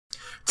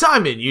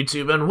Time in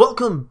YouTube, and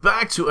welcome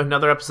back to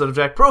another episode of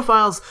Deck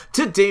Profiles.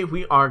 Today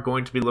we are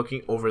going to be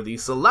looking over the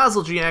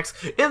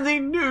Salazzle-GX in the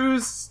new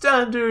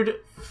standard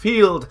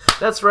field.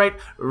 That's right,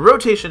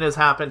 rotation has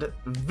happened,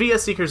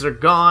 VS Seekers are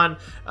gone,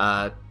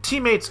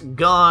 teammates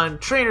gone,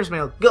 Trainer's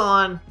Mail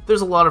gone,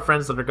 there's a lot of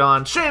friends that are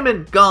gone,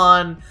 Shaman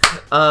gone,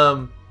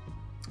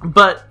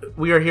 but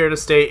we are here to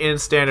stay in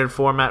standard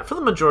format for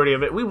the majority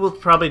of it. We will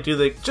probably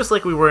do just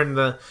like we were in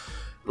the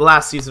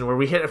last season where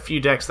we hit a few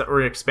decks that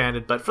were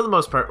expanded, but for the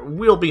most part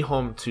we'll be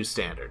home to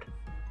standard.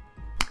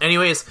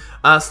 Anyways,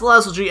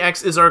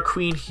 Salazzle-GX is our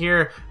queen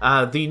here.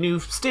 The new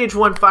stage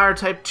 1 fire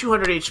type,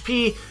 200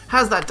 HP,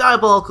 has that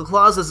diabolical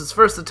clause as its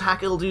first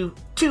attack. It'll do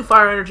 2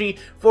 fire energy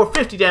for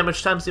 50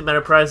 damage times the amount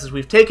of prizes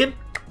we've taken.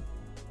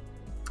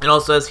 It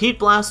also has Heat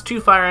Blast,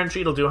 2 fire energy,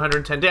 it'll do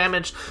 110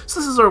 damage. So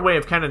this is our way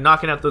of kind of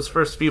knocking out those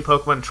first few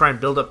Pokemon and try and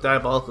build up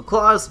Diabolical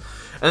Claws.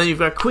 And then you've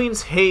got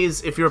Queen's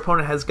Haze. If your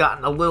opponent has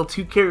gotten a little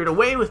too carried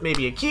away with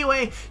maybe a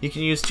Keyway, you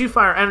can use 2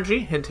 fire energy.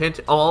 Hint hint,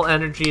 all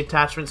energy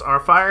attachments are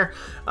fire.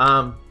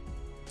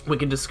 We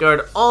can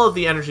discard all of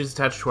the energies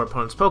attached to our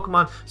opponent's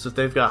Pokemon. So if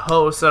they've got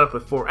Ho set up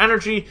with 4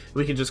 energy,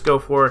 we can just go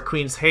for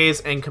Queen's Haze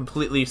and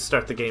completely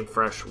start the game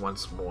fresh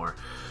once more.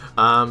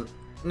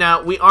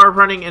 Now, we are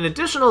running an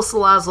additional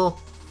Salazzle.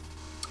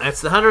 It's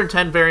the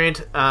 110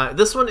 variant.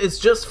 This one is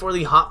just for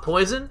the Hot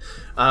Poison.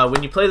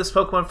 When you play this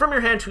Pokemon from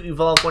your hand to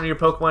evolve one of your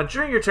Pokemon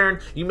during your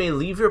turn, you may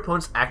leave your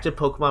opponent's active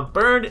Pokemon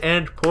burned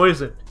and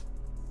poisoned.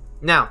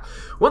 Now,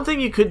 one thing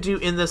you could do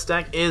in this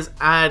deck is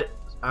add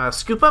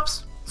Scoop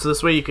Ups. So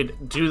this way you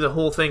could do the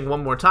whole thing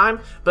one more time,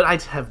 but I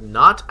have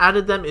not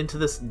added them into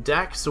this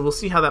deck, so we'll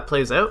see how that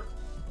plays out.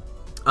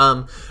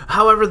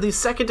 However, the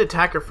second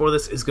attacker for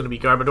this is going to be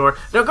Garbodor.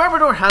 Now,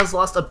 Garbodor has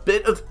lost a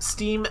bit of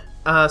steam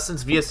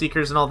since VS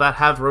Seekers and all that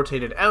have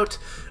rotated out.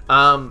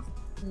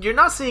 You're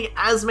not seeing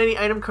as many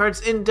item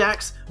cards in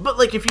decks, but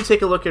like if you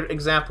take a look at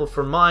example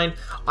for mine,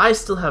 I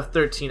still have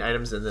 13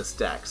 items in this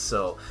deck.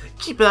 So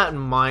keep that in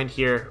mind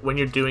here when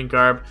you're doing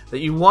Garb, that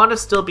you want to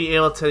still be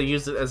able to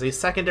use it as a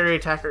secondary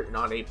attacker,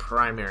 not a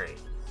primary.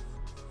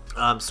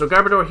 So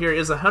Garbodor here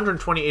is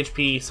 120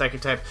 HP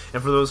Psychic type,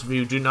 and for those of you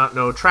who do not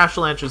know,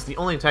 Trashalanche is the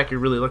only attack you're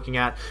really looking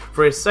at.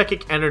 For a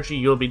Psychic energy,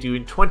 you'll be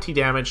doing 20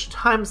 damage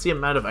times the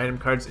amount of item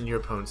cards in your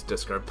opponent's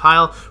discard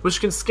pile, which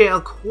can scale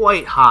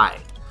quite high.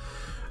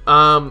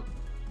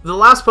 The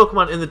last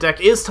Pokemon in the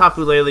deck is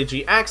Tapu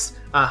Lele-GX,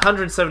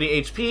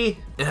 170 HP.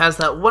 It has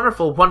that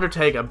wonderful Wonder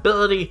Tag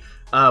ability.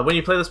 When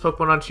you play this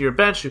Pokemon onto your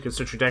bench, you can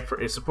search your deck for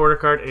a supporter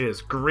card. It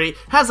is great.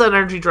 Has that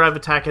energy drive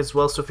attack as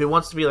well, so if it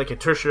wants to be like a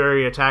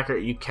tertiary attacker,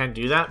 you can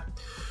do that.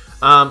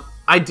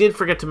 I did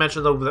forget to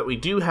mention though that we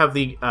do have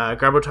the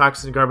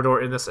Garbotox and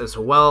Garbodor in this as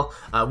well.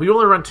 We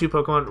only run 2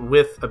 Pokemon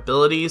with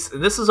abilities,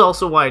 and this is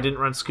also why I didn't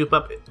run Scoop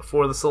Up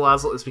for the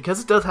Salazzle, is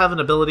because it does have an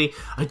ability.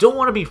 I don't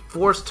want to be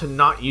forced to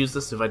not use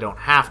this if I don't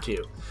have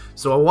to.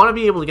 So I want to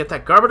be able to get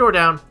that Garbodor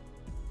down,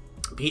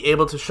 be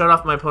able to shut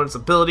off my opponent's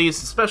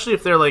abilities, especially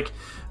if they're like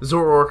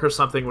Zoroark or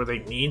something where they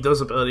need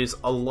those abilities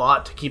a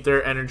lot to keep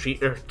their energy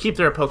or keep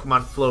their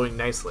Pokemon flowing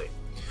nicely.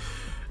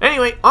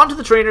 Anyway, on to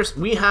the trainers.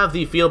 We have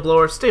the Field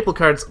Blower. Staple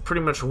cards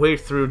pretty much way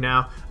through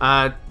now.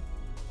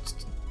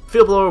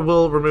 Field Blower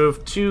will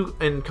remove 2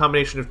 in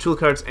combination of Tool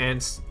Cards and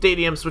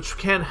Stadiums, which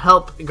can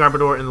help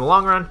Garbodor in the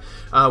long run.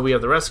 We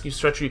have the Rescue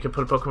Stretcher. You can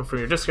put a Pokemon from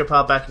your discard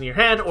pile back into your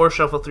hand or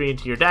shuffle 3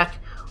 into your deck.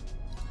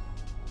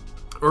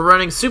 We're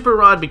running Super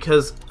Rod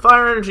because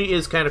Fire Energy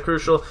is kind of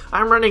crucial.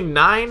 I'm running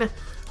 9.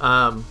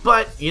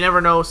 But you never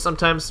know,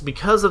 sometimes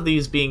because of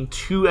these being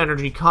 2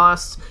 energy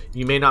costs,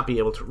 you may not be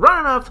able to run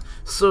enough,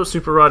 so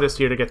Super Rod is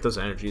here to get those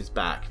energies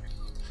back.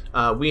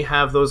 We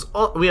have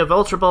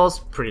Ultra Balls,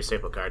 pretty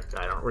staple card,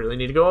 I don't really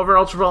need to go over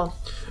Ultra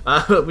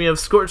Ball. We have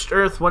Scorched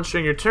Earth, once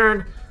during your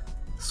turn,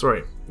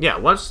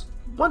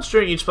 once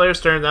during each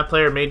player's turn, that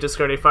player may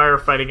discard a fire or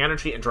fighting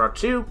energy and draw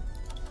 2.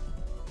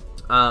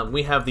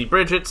 We have the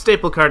Bridget,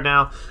 staple card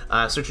now.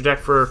 Search your deck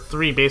for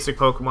 3 basic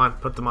Pokemon,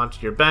 put them onto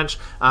your bench.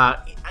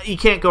 You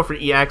can't go for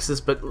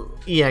EXs, but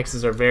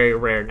EXs are very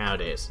rare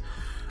nowadays.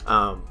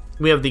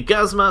 We have the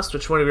Guzma,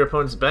 switch one of your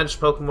opponent's bench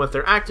Pokemon with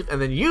their active,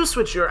 and then you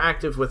switch your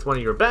active with one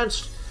of your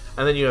benched.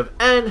 And then you have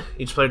N,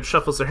 each player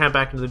shuffles their hand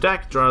back into the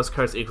deck, draws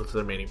cards equal to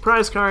their remaining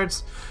prize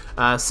cards.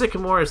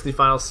 Sycamore is the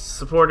final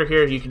supporter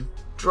here. You can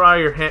draw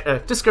your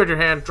hand, discard your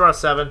hand, draw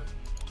 7.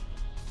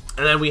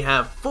 And then we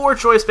have 4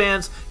 Choice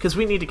Bands, because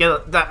we need to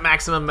get that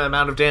maximum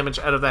amount of damage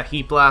out of that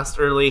Heat Blast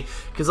early,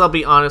 because I'll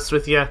be honest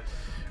with you,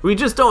 we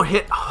just don't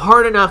hit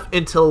hard enough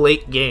until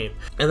late game.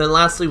 And then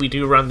lastly, we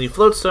do run the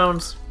Float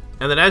Stones,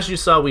 and then as you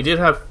saw, we did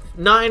have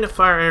 9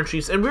 Fire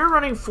Energies, and we're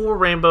running 4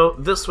 Rainbow.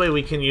 This way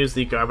we can use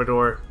the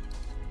Garbodor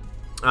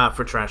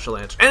for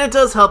Trashalanche. And it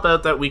does help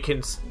out that we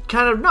can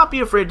kind of not be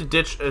afraid to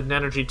ditch an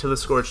energy to the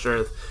Scorched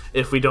Earth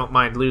if we don't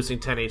mind losing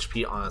 10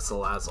 HP on a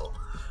Salazzle.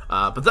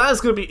 But that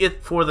is going to be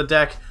it for the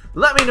deck.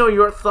 Let me know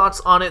your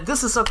thoughts on it.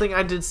 This is something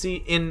I did see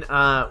in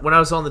when I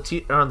was on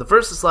the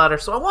Versus ladder,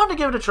 so I wanted to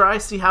give it a try,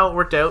 see how it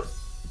worked out.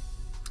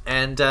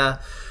 And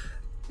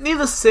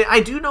needless to say, I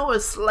do know a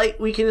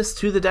slight weakness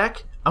to the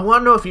deck. I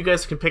want to know if you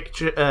guys can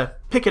pick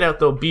it out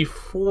though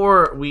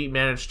before we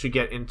manage to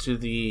get into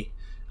the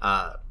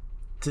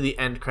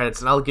end credits,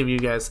 and I'll give you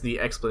guys the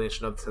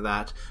explanation of to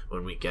that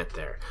when we get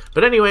there.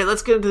 But anyway,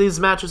 let's get into these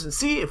matches and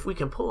see if we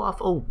can pull off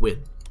a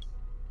win.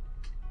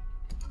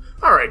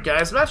 Alright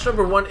guys, match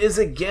number 1 is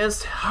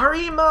against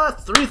Harima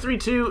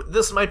 332.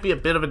 This might be a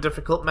bit of a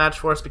difficult match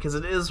for us because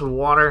it is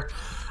water,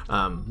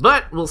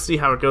 but we'll see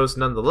how it goes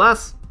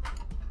nonetheless.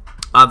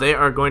 They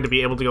are going to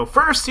be able to go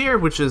first here,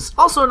 which is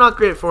also not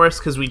great for us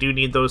because we do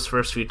need those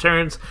first few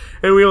turns,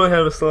 and we only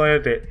have a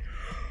Salandit.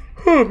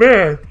 Oh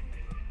man.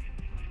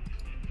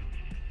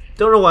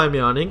 Don't know why I'm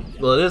yawning.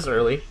 Well, it is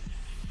early.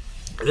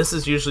 This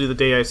is usually the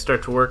day I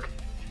start to work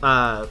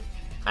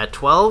at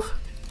 12,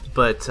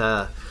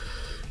 but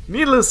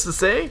needless to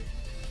say,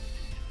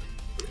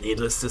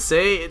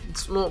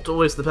 it's not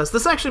always the best.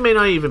 This actually may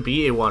not even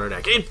be a water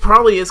deck. It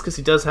probably is because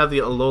he does have the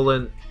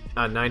Alolan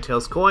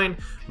Ninetales coin,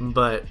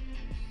 but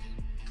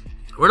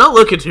we're not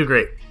looking too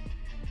great.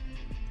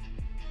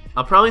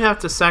 I'll probably have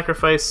to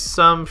sacrifice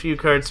some few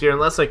cards here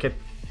unless I can...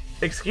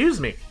 Excuse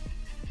me.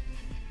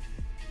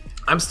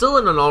 I'm still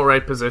in an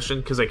alright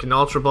position because I can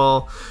Ultra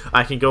Ball,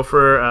 I can go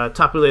for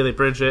Tapu Lele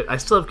Bridget, I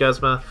still have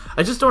Guzma.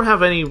 I just don't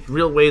have any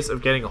real ways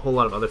of getting a whole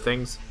lot of other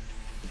things.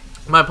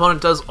 My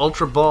opponent does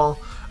Ultra Ball.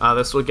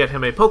 This will get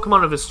him a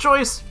Pokemon of his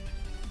choice.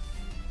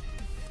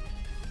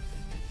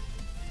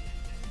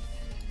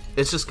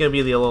 It's just going to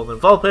be the Alolan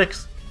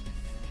Vulpix.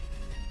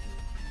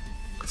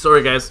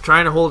 Sorry guys,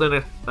 trying to hold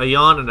in a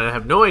yawn and I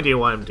have no idea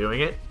why I'm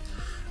doing it.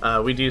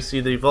 We do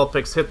see the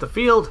Vulpix hit the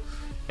field.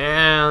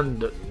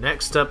 And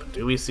next up,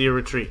 do we see a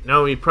retreat?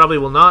 No, he probably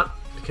will not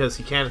because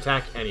he can't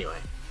attack anyway.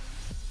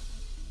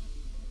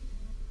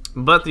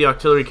 But the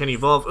Octillery can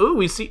evolve. Ooh,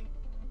 we see...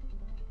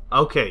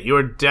 Okay,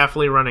 you're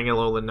definitely running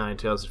Alolan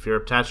Ninetales if you're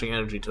attaching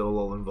energy to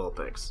Alolan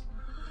Vulpix.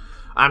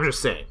 I'm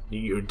just saying,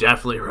 you're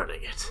definitely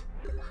running it.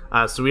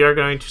 So we are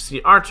going to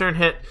see our turn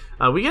hit.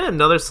 We get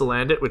another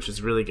Salandit, which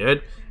is really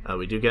good.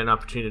 We do get an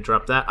opportunity to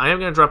drop that. I am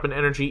going to drop an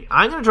energy.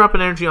 I'm going to drop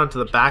an energy onto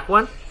the back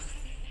one.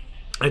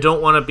 I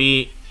don't want to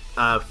be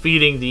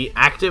feeding the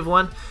active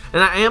one.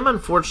 And I am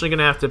unfortunately going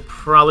to have to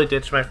probably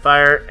ditch my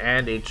fire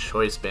and a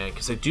choice band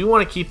because I do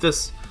want to keep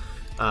this...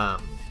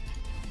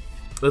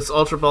 this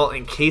Ultra Ball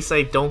in case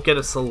I don't get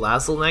a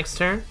Salazzle next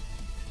turn.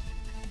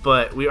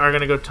 But we are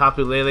going to go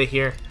Tapu Lele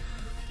here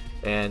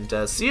and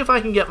see if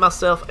I can get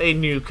myself a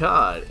new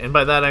card. And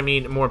by that I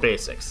mean more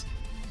basics.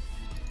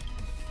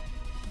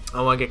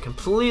 I want to get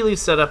completely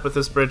set up with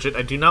this Bridget.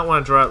 I do not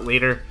want to draw it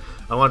later.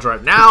 I want to draw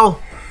it now.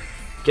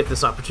 Get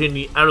this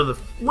opportunity out of the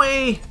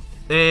way.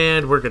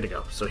 And we're good to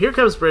go. So here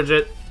comes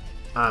Bridget.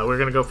 We're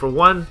going to go for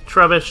 1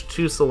 Trubbish,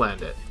 2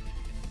 Salandit.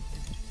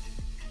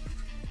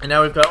 And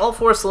now we've got all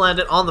 4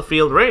 Salandit on the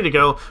field, ready to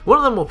go. One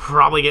of them will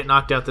probably get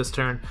knocked out this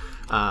turn,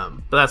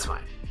 but that's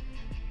fine.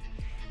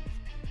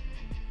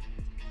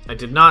 I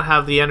did not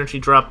have the energy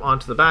drop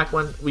onto the back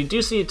one. We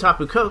do see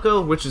Tapu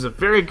Koko, which is a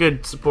very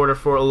good supporter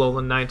for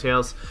Alolan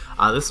Ninetales.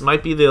 This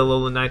might be the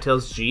Alolan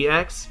Ninetales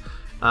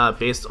GX,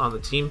 based on the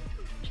team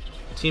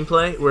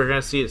play. We're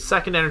going to see a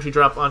second energy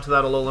drop onto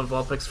that Alolan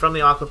Vulpix from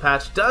the Aqua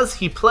Patch. Does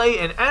he play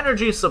an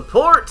energy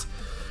support?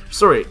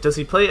 Sorry, does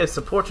he play a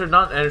supporter,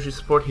 not an energy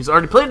support? He's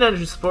already played an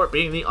energy support,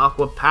 being the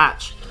Aqua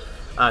Patch.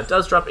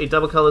 Does drop a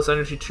double colorless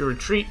energy to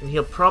retreat, and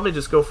he'll probably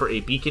just go for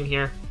a beacon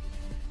here.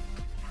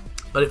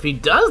 But if he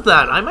does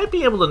that, I might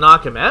be able to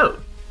knock him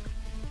out.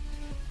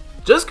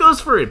 Just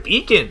goes for a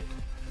beacon.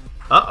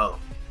 Uh-oh.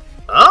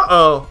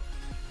 Uh-oh.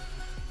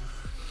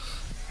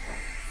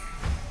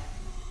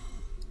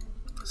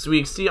 So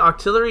we see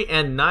Octillery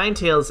and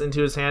Ninetales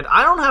into his hand.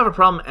 I don't have a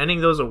problem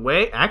ending those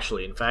away.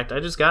 Actually, in fact, I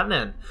just got an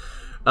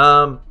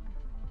end.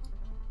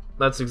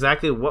 That's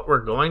exactly what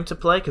we're going to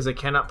play, because I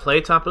cannot play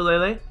Tapu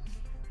Lele.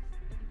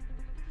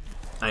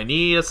 I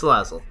need a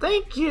Salazzle.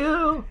 Thank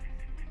you!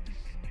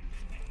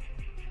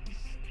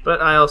 But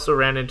I also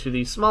ran into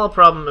the small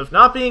problem of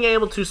not being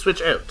able to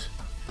switch out.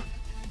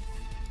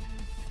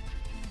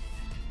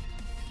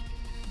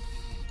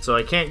 So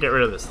I can't get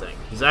rid of this thing.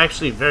 He's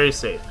actually very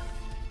safe.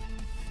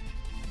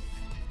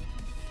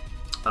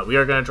 We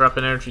are going to drop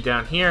an energy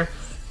down here.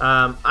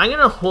 I'm going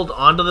to hold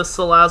on to this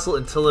Salazzle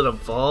until it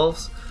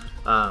evolves.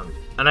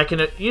 And I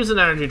can use an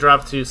energy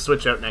drop to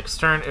switch out next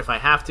turn if I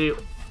have to.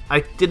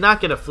 I did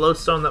not get a Float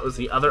Stone, that was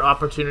the other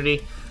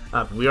opportunity.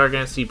 We are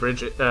going to see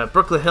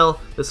Brooklet Hill.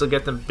 This will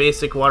get them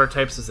basic water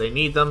types as they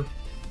need them.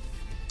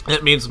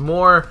 It means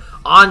more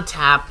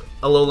on-tap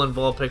Alolan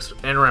Vulpix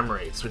and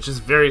Remoraids, which is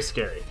very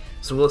scary.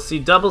 So we'll see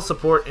double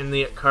support in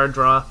the card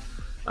draw.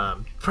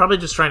 Probably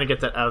just trying to get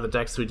that out of the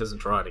deck so he doesn't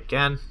draw it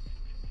again.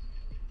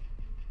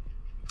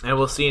 And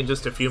we'll see in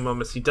just a few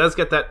moments. He does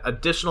get that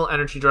additional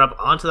energy drop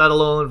onto that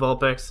Alolan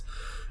Vulpix.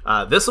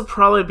 This will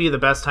probably be the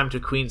best time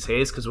to Queen's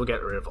Haze because we'll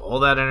get rid of all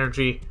that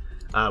energy.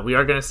 We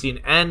are going to see an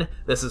N.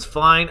 This is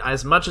fine.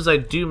 As much as I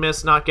do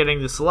miss not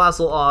getting the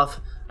Salazzle off,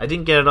 I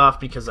didn't get it off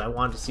because I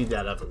wanted to see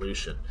that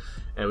evolution.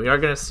 And we are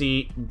going to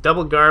see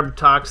double Garb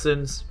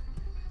Toxins.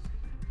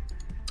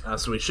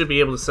 So we should be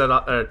able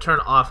to turn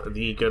off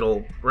the good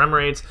old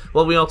Remoraid's.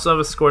 Well, we also have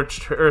a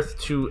Scorched Earth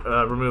to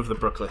remove the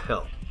Brooklet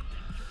Hill.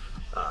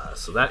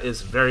 So that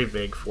is very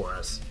big for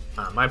us.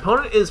 My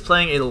opponent is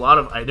playing a lot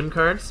of item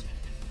cards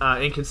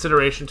in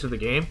consideration to the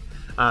game.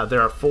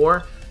 There are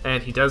 4,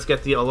 and he does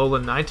get the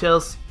Alolan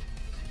Ninetales.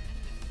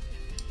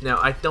 Now,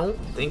 I don't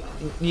think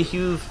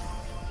you've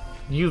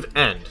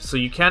end, so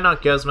you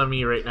cannot Guzma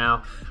me right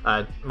now.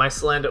 My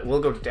Salandit will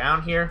go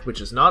down here,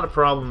 which is not a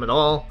problem at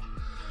all.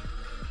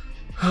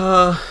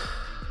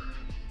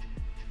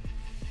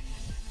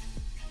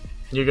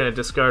 You're going to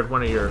discard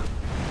one of your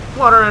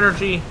water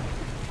energy,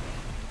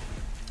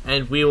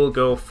 and we will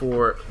go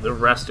for the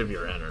rest of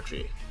your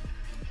energy.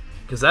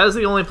 Because that is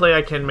the only play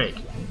I can make.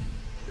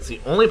 It's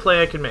the only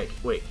play I can make.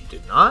 Wait, you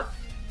did not?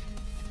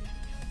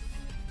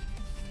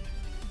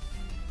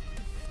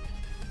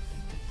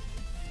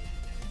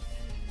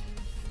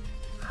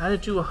 How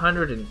did you do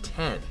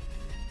 110?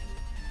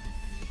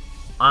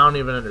 I don't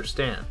even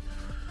understand.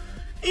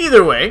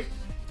 Either way,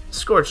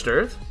 Scorched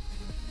Earth.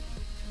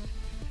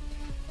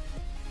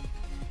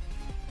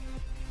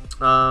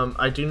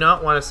 I do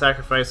not want to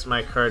sacrifice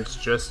my cards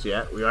just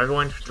yet. We are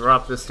going to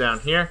drop this down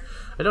here.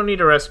 I don't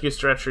need a Rescue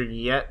Stretcher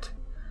yet.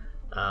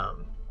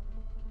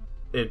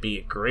 It'd be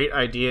a great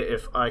idea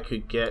if I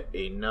could get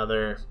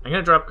another... I'm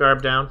going to drop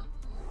Garb down.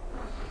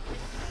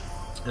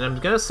 And I'm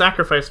going to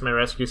sacrifice my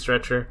Rescue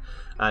Stretcher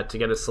to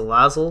get a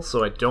Salazzle,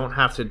 so I don't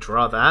have to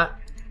draw that.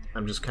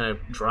 I'm just kind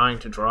of drawing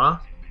to draw,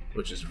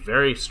 which is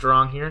very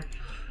strong here.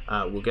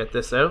 We'll get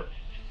this out.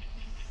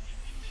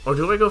 Or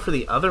do I go for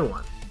the other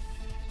one?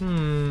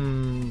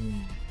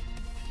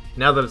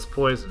 Now that it's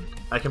poisoned.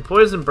 I can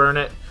poison burn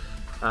it,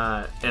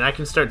 and I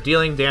can start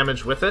dealing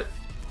damage with it.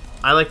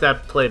 I like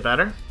that play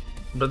better.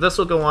 But this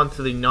will go on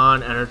to the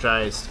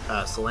non-energized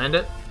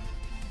Salandit.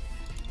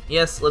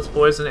 Yes, let's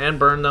poison and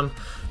burn them,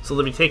 so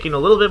they'll be taking a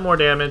little bit more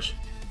damage.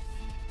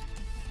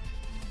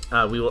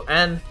 We will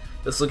end.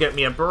 This will get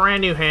me a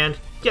brand new hand,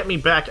 get me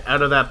back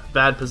out of that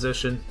bad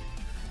position,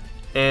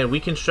 and we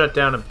can shut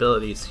down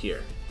abilities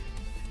here.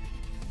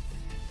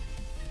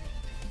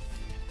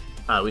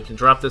 We can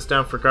drop this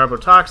down for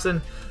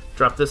Garbotoxin,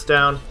 drop this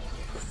down,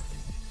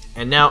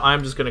 and now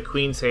I'm just going to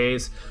Queen's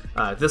Haze.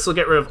 This will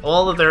get rid of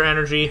all of their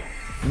energy.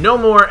 No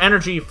more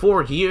energy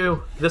for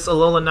you. This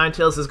Alolan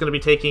Ninetales is going to be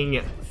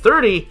taking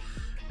 30,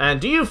 and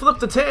do you flip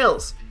the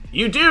tails?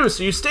 You do,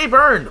 so you stay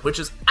burned, which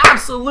is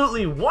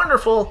absolutely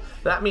wonderful.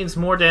 That means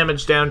more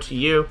damage down to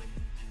you.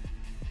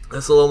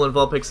 This Alolan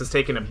Vulpix has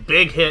taken a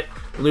big hit,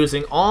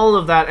 losing all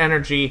of that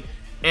energy,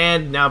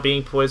 and now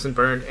being poison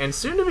burned, and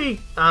soon to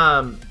be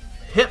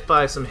hit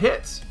by some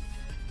hits.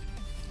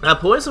 Now,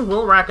 poison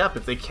will rack up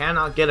if they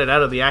cannot get it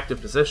out of the active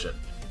position.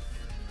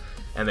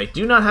 And they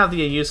do not have the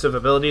use of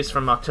abilities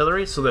from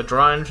Octillery, so the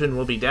draw engine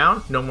will be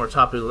down. No more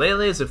Tapu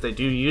Leles if they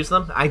do use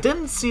them. I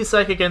didn't see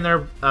Psychic in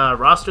their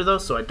roster, though,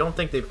 so I don't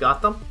think they've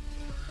got them.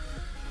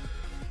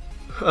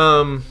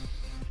 But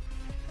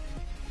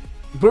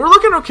we're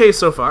looking okay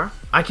so far.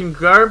 I can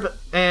Garb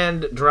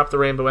and drop the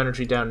Rainbow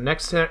Energy down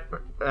next to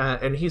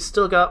and he's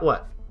still got,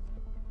 what?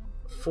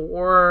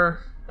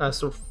 5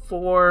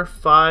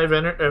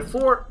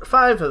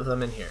 of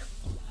them in here.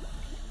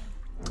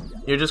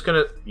 You're just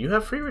gonna... You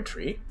have free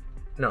retreat?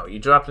 No, you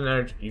dropped an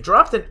energy. You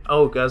dropped an...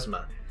 Oh,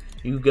 Guzma.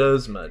 You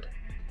Guzma'd.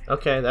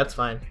 Okay, that's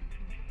fine.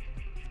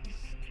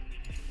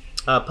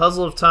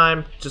 Puzzle of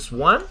Time, just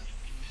 1?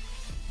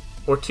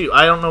 Or 2?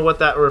 I don't know what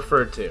that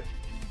referred to.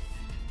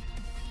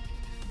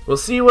 We'll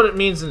see what it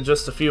means in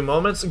just a few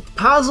moments.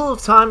 Puzzle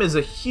of Time is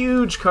a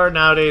huge card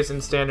nowadays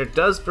in Standard.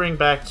 Does bring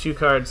back 2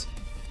 cards.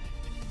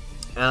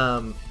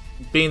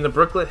 Being the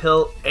Brooklet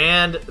Hill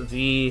and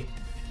the...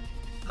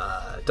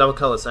 Double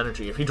Colorless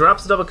Energy. If he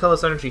drops the Double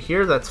Colorless Energy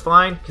here, that's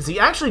fine, because he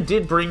actually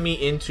did bring me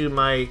into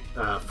my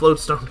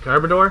Floatstone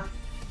Garbodor.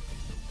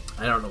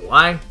 I don't know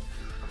why,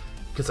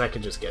 because I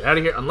could just get out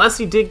of here. Unless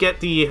he did get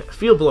the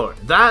Field Blower.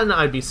 Then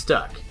I'd be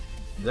stuck.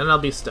 Then I'll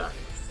be stuck.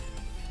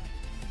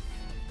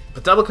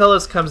 But Double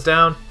Colorless comes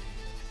down.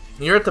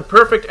 You're at the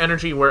perfect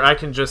energy where I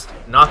can just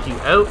knock you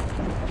out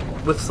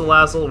with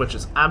Salazzle, which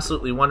is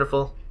absolutely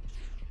wonderful.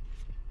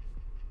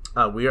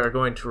 We are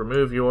going to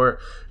remove your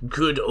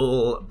good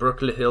old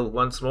Brooklet Hill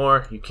once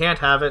more. You can't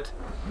have it.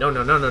 No,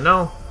 no, no, no,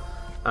 no.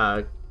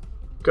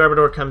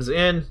 Garbodor comes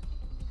in.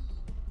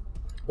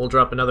 We'll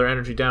drop another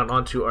energy down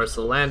onto our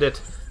Salandit.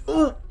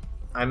 Ooh!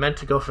 I meant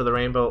to go for the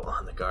rainbow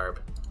on the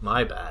Garb.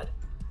 My bad.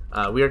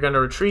 We are going to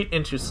retreat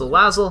into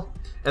Salazzle.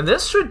 And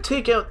this should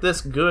take out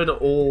this good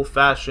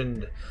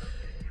old-fashioned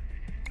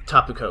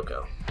Tapu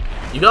Koko.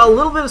 You got a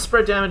little bit of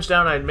spread damage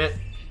down, I admit.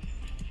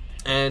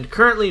 And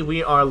currently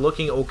we are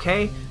looking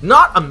okay.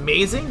 Not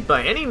amazing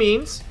by any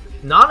means.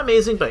 Not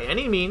amazing by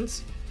any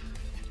means.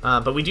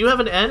 But we do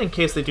have an N in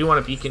case they do want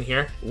a beacon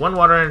here. 1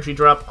 water energy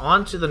drop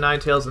onto the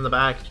Ninetales in the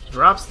back.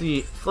 Drops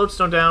the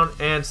Floatstone down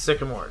and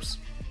Sycamores.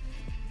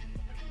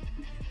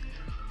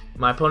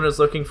 My opponent is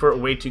looking for a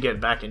way to get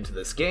back into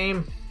this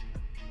game,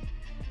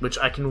 which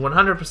I can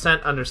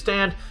 100%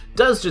 understand.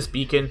 Does just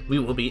beacon. We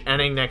will be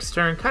ending next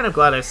turn. Kind of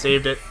glad I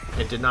saved it.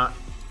 It did not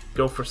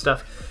go for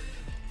stuff.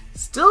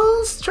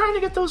 Still trying to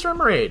get those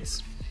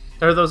Remoraid's.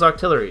 Or those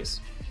Octilleries.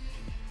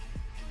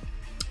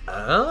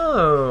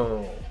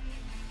 Oh.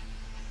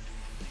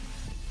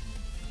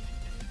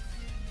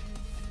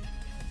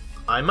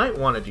 I might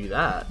want to do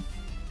that.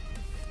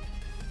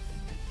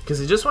 Because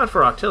he just went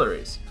for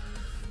Octilleries.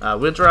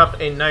 We'll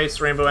drop a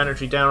nice Rainbow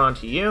Energy down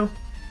onto you.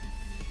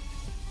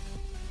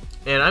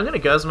 And I'm going to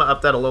Guzma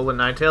up that Alolan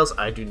Ninetales.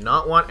 I do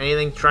not want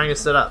anything trying to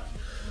sit up.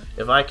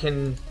 If I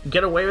can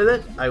get away with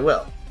it, I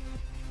will.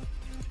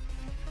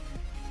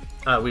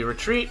 We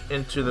retreat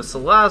into the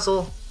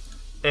Salazzle.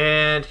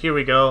 And here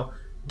we go.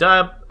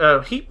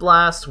 Heat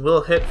Blast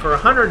will hit for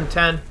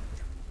 110.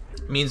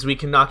 Means we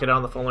can knock it out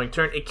on the following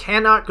turn. It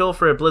cannot go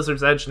for a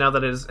Blizzard's Edge now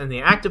that it is in the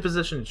active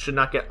position. It should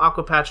not get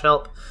Aqua Patch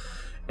help.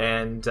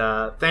 And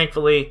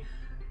thankfully,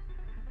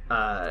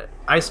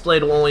 Ice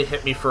Blade will only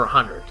hit me for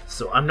 100.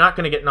 So I'm not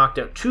going to get knocked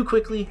out too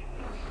quickly.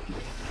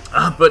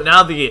 But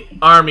now the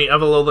army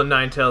of Alolan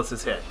Ninetales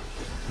is hit.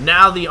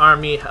 Now the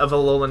army of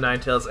Alolan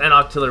Ninetales and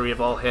Octillery have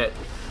all hit.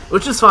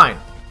 Which is fine.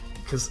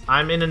 Because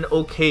I'm in an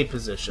okay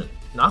position.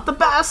 Not the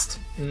best.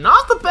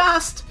 Not the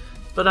best.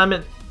 But I'm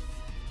in...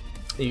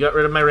 You got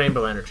rid of my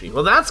Rainbow Energy.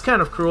 Well, that's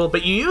kind of cruel.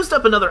 But you used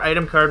up another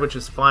item card, which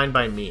is fine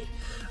by me.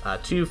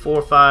 2,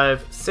 4,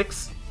 5,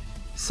 6...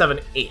 7,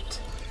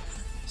 8.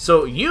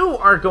 So you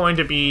are going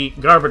to be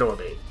Garbodor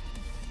bait,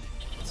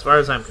 as far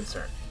as I'm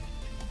concerned.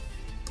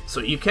 So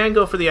you can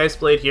go for the Ice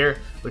Blade here,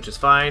 which is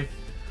fine.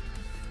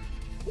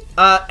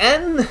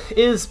 N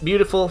is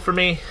beautiful for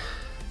me.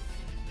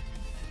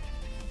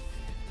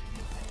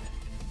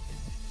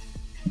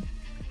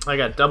 I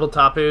got double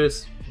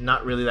Tapus,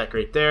 not really that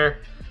great there.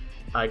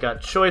 I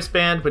got Choice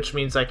Band, which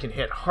means I can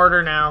hit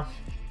harder now.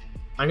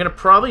 I'm going to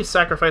probably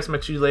sacrifice my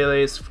 2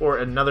 Lele's for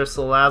another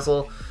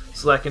Salazzle,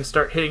 so that I can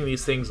start hitting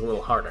these things a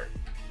little harder.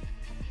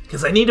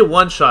 Because I need to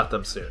one-shot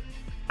them soon.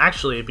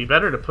 Actually, it'd be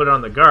better to put it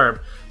on the Garb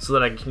so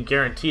that I can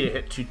guarantee to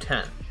hit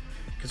 210.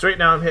 Because right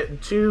now I'm hitting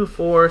 2,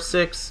 4,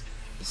 6,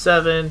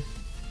 7,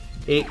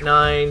 8,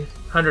 9,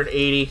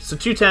 180. So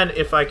 210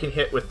 if I can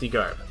hit with the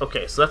Garb.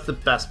 Okay, so that's the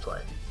best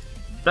play.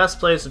 Best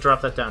play is to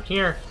drop that down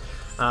here.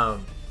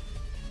 How'd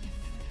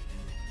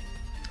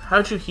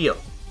you heal?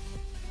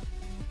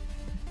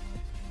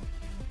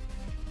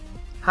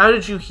 How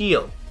did you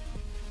heal?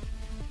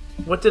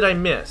 What did I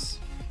miss?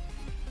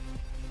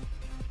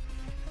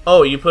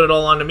 Oh, you put it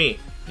all onto me.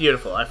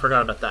 Beautiful. I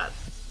forgot about that.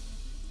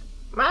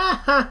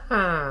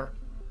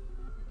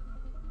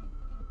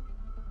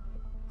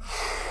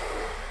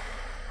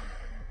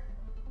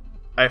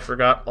 I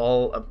forgot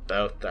all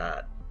about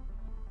that.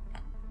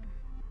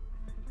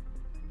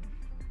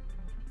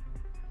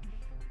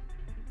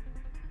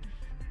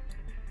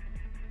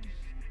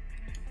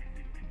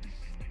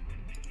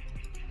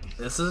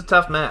 This is a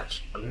tough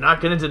match. I'm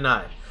not going to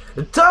deny it.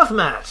 A tough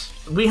match!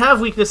 We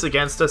have weakness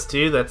against us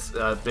too, that's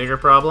a bigger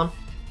problem.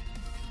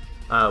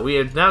 We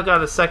have now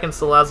got a second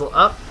Salazzle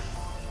up.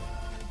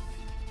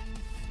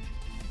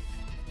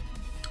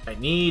 I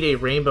need a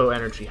Rainbow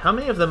Energy. How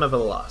many of them have I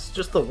lost?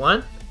 Just the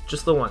one?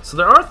 Just the one. So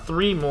there are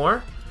 3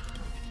 more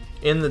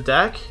in the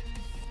deck,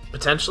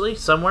 potentially,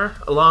 somewhere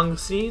along the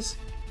seas.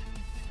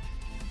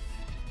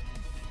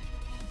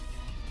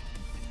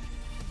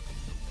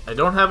 I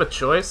don't have a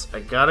choice. I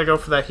gotta go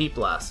for that Heat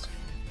Blast.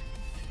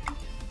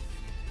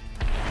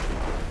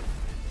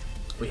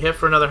 We hit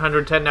for another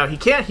 110. Now, he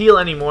can't heal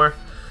anymore.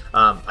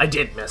 I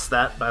did miss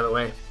that, by the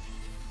way.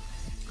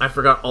 I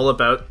forgot all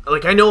about...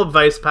 Like, I know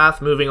Vice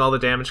Path moving all the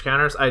damage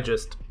counters. I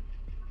just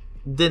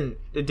didn't...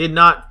 It did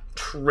not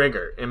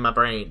trigger in my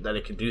brain that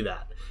it could do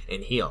that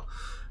and heal.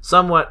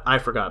 Somewhat, I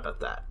forgot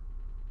about that.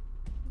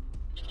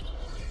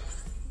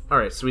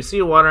 Alright, so we see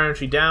a Water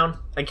Energy down.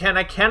 I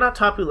cannot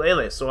Tapu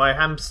Lele, so I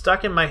am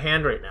stuck in my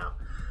hand right now.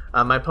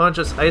 My opponent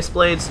just Ice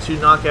Blades to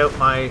knock out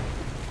my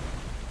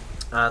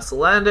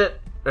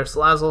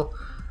Salazzle,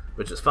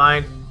 which is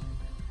fine.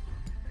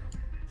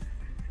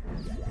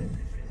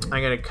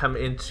 I'm going to come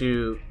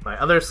into my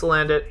other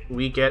Salandit.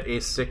 We get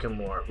a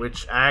Sycamore,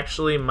 which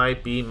actually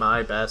might be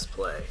my best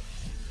play.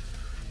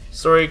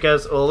 Sorry,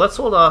 guys. Well, let's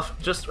hold off.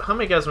 Just how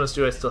many Guzmas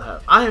do I still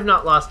have? I have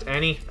not lost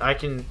any. I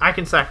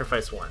can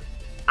sacrifice one.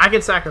 I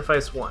can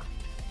sacrifice one.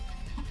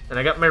 And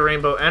I got my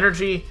Rainbow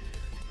Energy.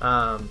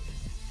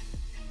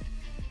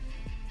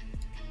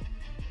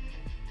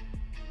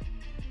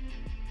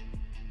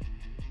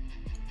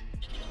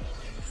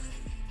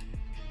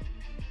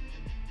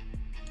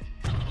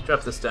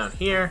 Drop this down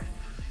here.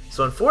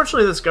 So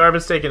unfortunately this Garb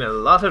is taking a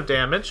lot of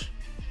damage.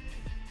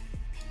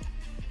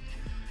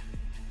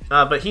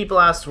 But Heat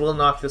Blast will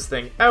knock this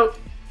thing out.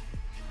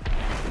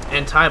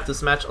 And tie up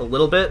this match a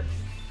little bit.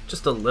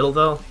 Just a little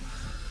though.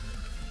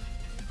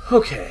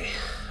 Okay.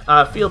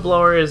 Field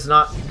Blower is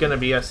not going to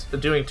be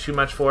doing too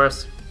much for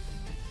us.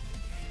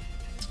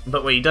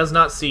 But what he does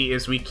not see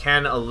is we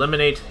can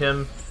eliminate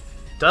him.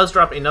 Does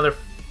drop another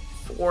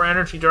 4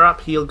 energy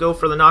drop. He'll go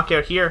for the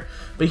knockout here.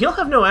 But he'll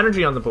have no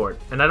energy on the board.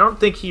 And I don't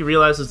think he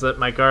realizes that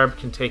my Garb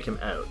can take him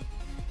out.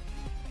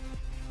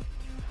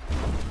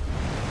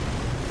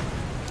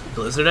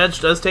 Blizzard Edge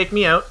does take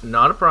me out.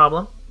 Not a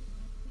problem.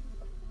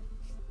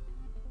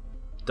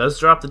 Does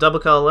drop the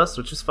double colorless,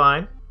 which is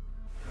fine.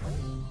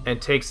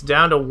 And takes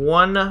down to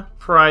 1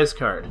 prize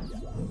card.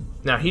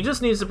 Now, he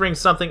just needs to bring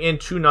something in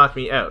to knock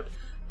me out.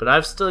 But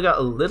I've still got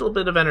a little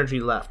bit of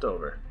energy left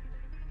over.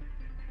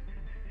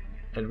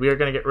 And we are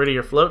going to get rid of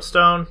your float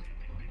stone.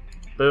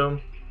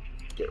 Boom.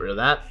 Get rid of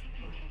that.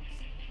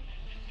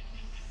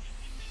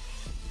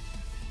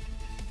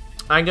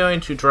 I'm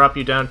going to drop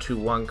you down to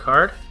 1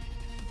 card.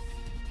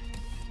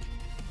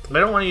 I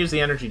don't want to use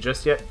the energy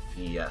just yet.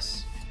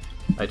 Yes.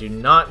 I do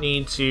not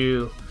need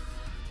to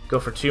go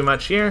for too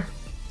much here.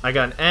 I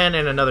got an N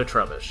and another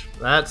Trubbish.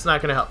 That's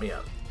not going to help me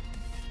out.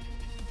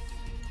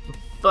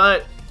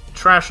 But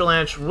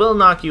Trashalanche will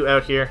knock you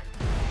out here.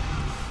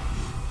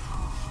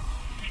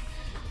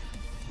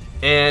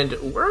 And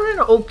we're in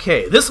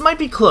okay. This might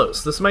be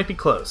close. This might be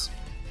close.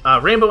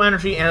 Rainbow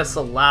Energy and a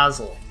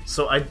Salazzle.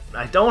 So I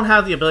don't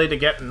have the ability to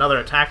get another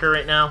attacker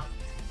right now.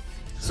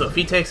 So if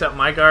he takes out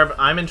my Garb,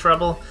 I'm in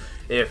trouble.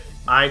 If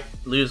I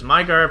lose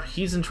my Garb,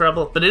 he's in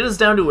trouble. But it is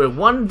down to a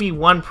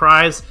 1v1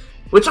 prize,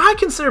 which I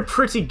consider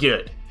pretty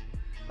good.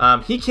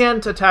 He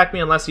can't attack me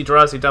unless he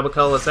draws a double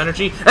colorless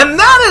energy. And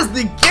that is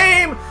the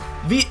game!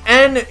 The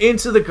N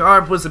into the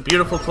Garb was a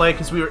beautiful play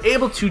because we were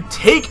able to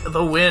take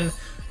the win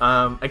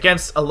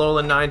against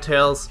Alolan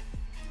Ninetales.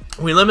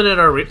 We limited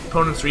our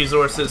opponent's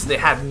resources. They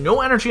had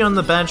no energy on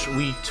the bench.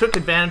 We took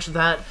advantage of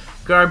that.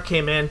 Garb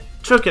came in,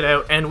 took it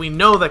out, and we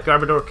know that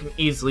Garbodor can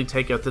easily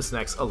take out this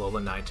next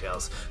Alolan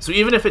Ninetales. So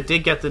even if it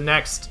did get the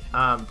next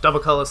double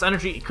colorless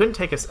energy, it couldn't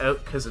take us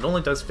out because it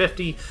only does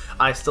 50.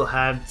 I still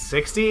had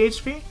 60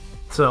 HP.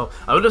 So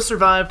I would have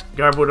survived,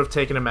 Garb would have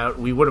taken him out,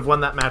 we would have won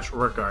that match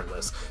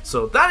regardless.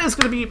 So that is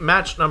going to be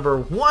match number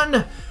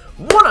 1.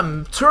 What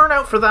a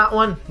turnout for that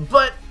one,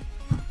 but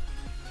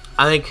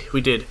I think we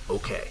did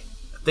okay.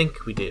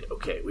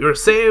 We were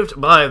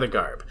saved by the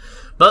Garb.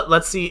 But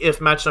let's see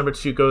if match number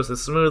 2 goes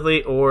as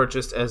smoothly or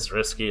just as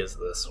risky as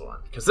this one.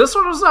 Because this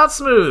one was not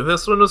smooth,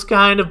 this one was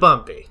kind of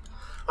bumpy.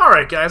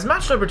 Alright guys,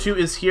 match number 2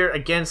 is here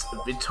against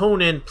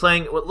Vitonin,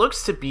 playing what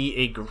looks to be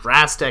a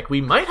grass deck.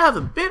 We might have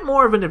a bit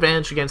more of an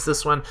advantage against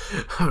this one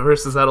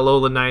versus that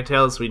Alolan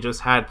Ninetales we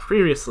just had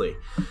previously.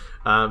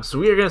 So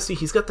we are going to see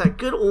he's got that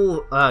good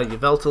old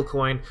Yveltal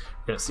coin.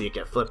 We're going to see it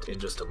get flipped in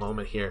just a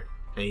moment here.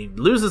 And he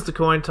loses the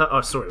coin toss.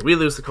 Oh, sorry, we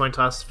lose the coin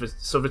toss.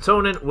 So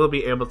Vitonin will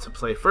be able to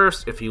play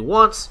first if he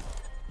wants.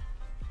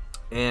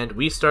 And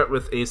we start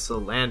with a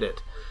Salandit.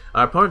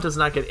 Our opponent does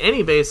not get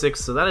any basics,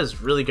 so that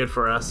is really good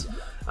for us.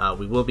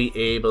 We will be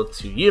able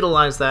to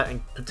utilize that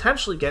and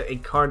potentially get a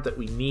card that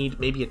we need,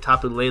 maybe a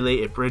Tapu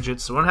Lele, a Bridget,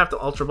 so we don't have to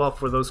Ultra Ball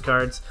for those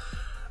cards.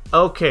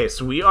 Okay,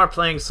 so we are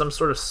playing some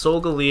sort of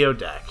Solgaleo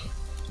deck.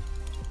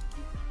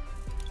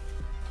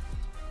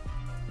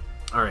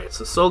 Alright,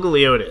 so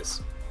Solgaleo it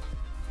is.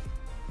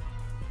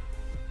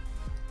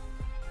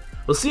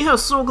 We'll see how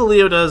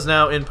Solgaleo does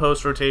now in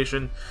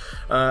post-rotation.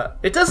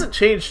 It doesn't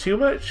change too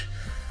much.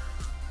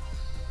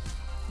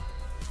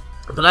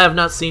 But I have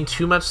not seen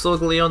too much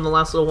Solgaleo in the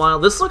last little while.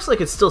 This looks like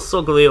it's still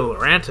Solgaleo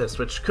Lurantis,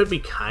 which could be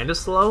kind of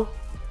slow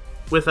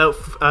without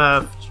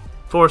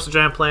Forest of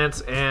Giant Plants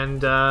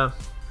and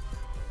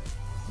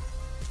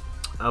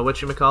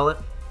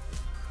whatchamacallit.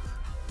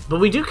 But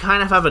we do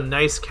kind of have a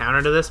nice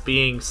counter to this,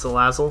 being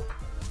Salazzle.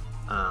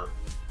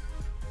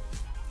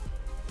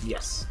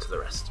 Yes, to the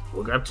rest.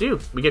 We'll grab 2.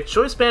 We get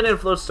Choice Band and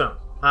Floatstone.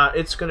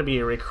 It's going to be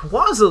a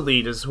Rayquaza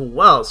lead as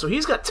well, so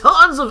he's got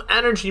tons of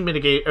energy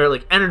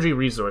energy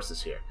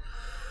resources here,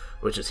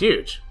 which is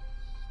huge.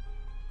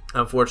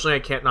 Unfortunately, I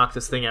can't knock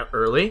this thing out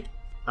early,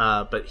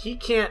 but he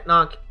can't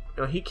knock.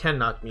 He can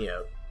knock me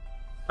out.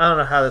 I don't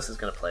know how this is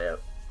going to play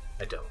out.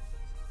 I don't.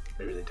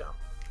 I really don't.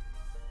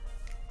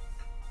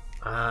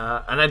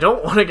 And I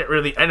don't want to get rid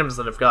of the items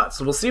that I've got,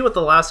 so we'll see what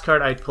the last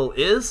card I pull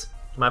is.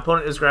 My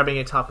opponent is grabbing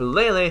a Tapu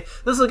Lele.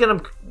 This will get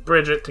him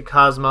Bridget to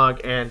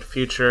Cosmog and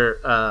future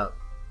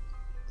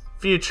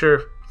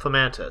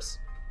Fomantis.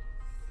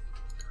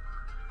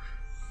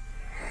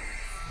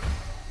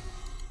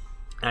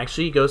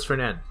 Actually, he goes for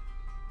an N.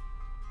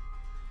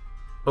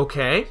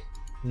 Okay.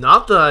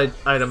 Not the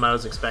item I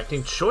was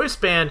expecting. Choice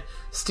Band,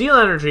 Steel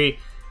Energy,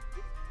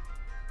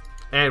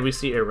 and we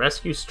see a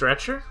Rescue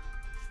Stretcher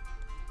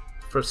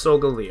for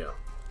Solgaleo.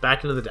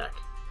 Back into the deck.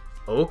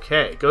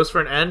 Okay, goes for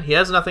an N. He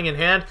has nothing in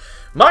hand.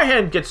 My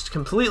hand gets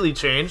completely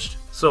changed.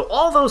 So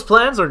all those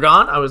plans are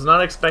gone. I was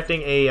not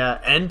expecting a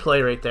N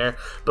play right there.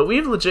 But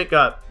we've legit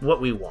got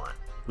what we want.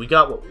 We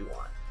got what we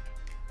want.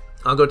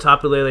 I'll go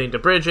Tapu Lele into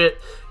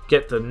Bridget.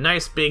 Get the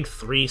nice big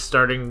 3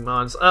 starting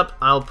mons up.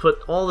 I'll put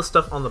all the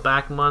stuff on the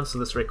back mon so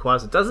this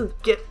Rayquaza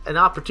doesn't get an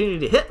opportunity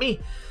to hit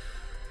me.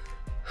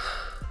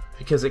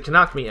 Because it can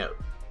knock me out.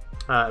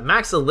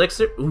 Max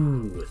Elixir.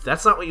 Ooh,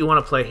 that's not what you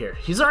want to play here.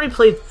 He's already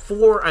played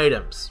 4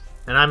 items.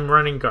 And I'm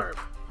running Garb.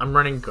 I'm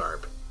running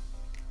Garb.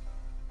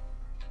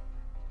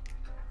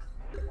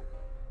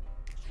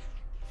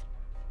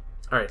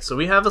 Alright, so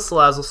we have a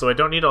Salazzle, so I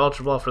don't need an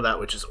Ultra Ball for that,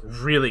 which is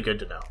really good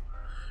to know.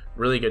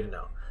 Really good to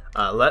know.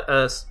 Let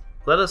us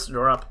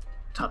drop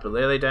Tapu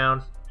Lele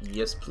down.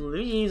 Yes,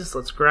 please.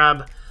 Let's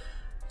grab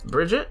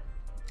Bridget.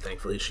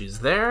 Thankfully, she's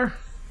there.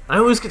 I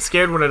always get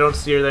scared when I don't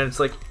see her there, and it's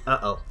like,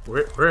 uh-oh,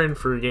 we're in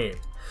for a game.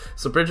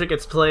 So Bridget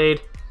gets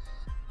played.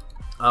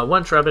 1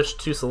 Trubbish,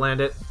 2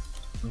 Salandit.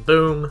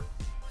 Boom.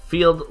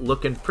 Field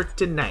looking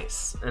pretty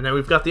nice. And then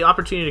we've got the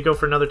opportunity to go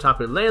for another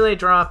Tapu Lele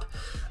drop.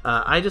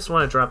 I just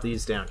want to drop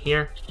these down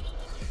here,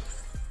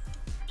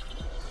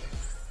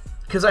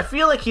 because I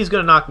feel like he's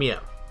going to knock me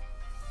out.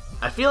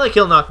 I feel like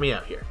he'll knock me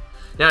out here.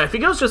 Now, if he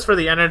goes just for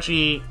the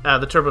energy,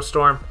 the Turbo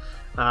Storm,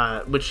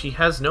 which he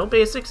has no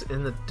basics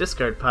in the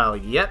discard pile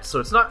yet, so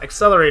it's not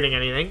accelerating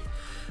anything.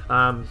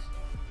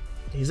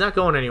 He's not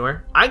going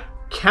anywhere. I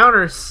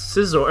counter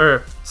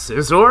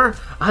Scizor?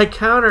 I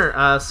counter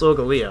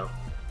Solgaleo.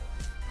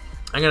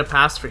 I'm going to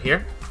pass for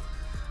here.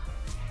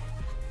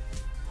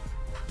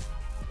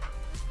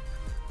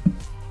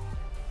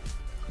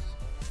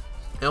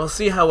 And we'll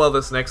see how well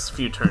this next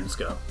few turns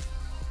go.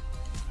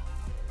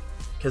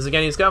 Because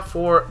again, he's got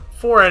four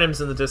items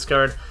in the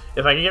discard.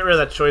 If I can get rid of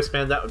that Choice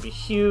Band, that would be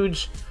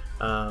huge.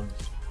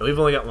 We've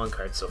only got 1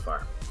 card so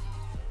far.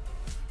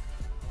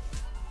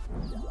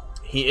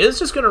 He is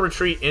just going to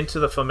retreat into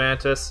the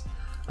Fomantis.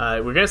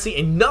 We're going to see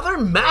another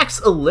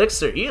Max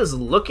Elixir. He is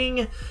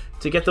looking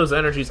to get those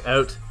energies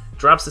out.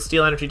 Drops the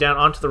Steel Energy down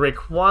onto the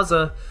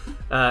Rayquaza.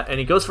 And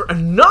he goes for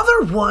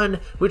another one,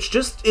 which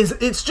just is...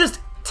 It's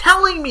just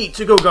telling me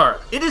to go Garb.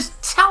 It is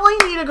telling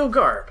me to go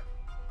Garb.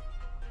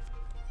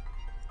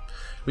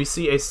 We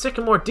see a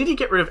Sycamore. Did he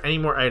get rid of any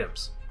more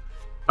items?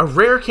 A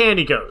rare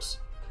candy goes.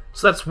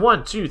 So that's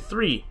 1, 2,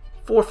 3,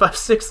 4, 5,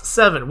 6,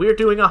 7. We are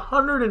doing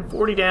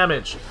 140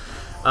 damage.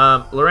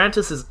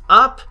 Lurantis is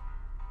up.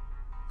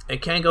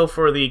 It can go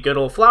for the good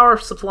old flower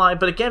supply,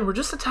 but again, we're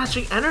just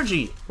attaching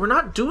energy. We're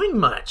not doing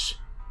much.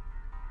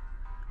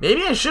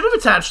 Maybe I should have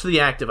attached to the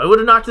active. I would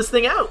have knocked this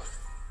thing out.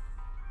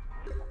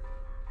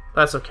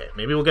 That's okay.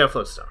 Maybe we'll get a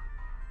Floatstone.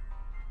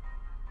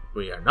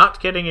 We are not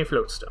getting a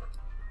Floatstone.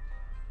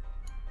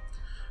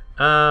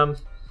 I'm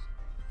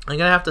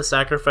gonna have to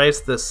sacrifice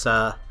this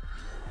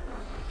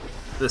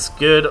this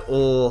good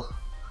old...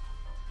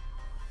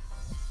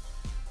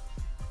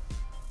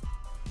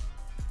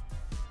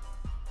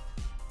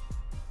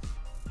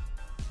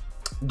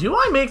 Do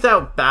I make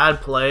that bad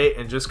play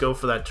and just go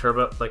for that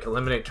turbo, like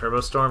eliminate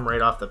Turbo Storm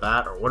right off the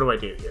bat, or what do I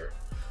do here?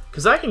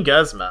 Because I can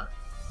Guzma.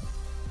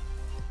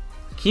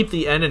 Keep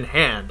the N in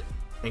hand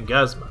and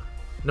Guzma.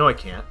 No, I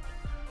can't.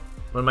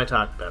 What am I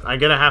talking about? I'm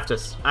gonna have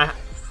to...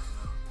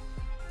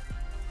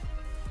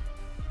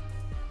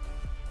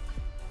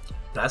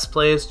 Best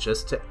play is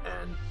just to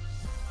end.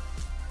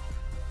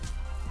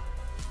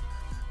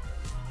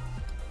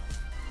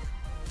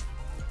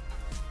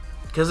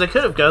 Because I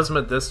could have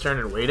Guzma'd this turn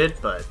and waited,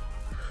 but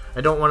I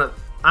don't want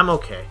to... I'm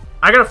okay.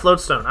 I got a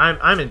Floatstone.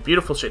 I'm in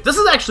beautiful shape. This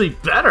is actually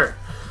better.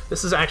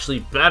 This is actually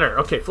better.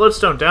 Okay,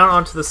 Floatstone down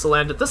onto the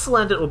Salandit. This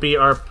Salandit will be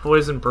our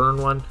Poison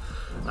Burn one,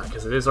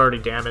 because it is already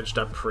damaged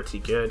up pretty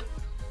good.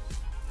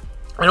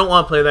 I don't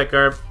want to play that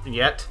Garb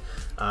yet.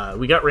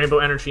 We got Rainbow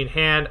Energy in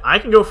hand. I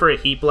can go for a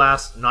Heat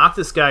Blast, knock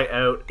this guy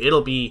out.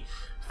 It'll be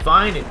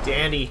fine and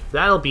dandy.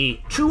 That'll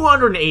be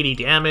 280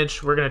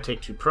 damage. We're going to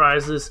take 2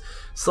 prizes.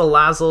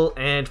 Salazzle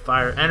and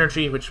Fire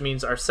Energy, which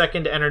means our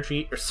second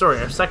energy, or sorry,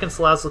 our second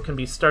Salazzle can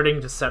be starting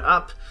to set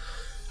up.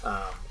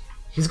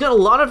 He's got a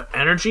lot of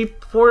energy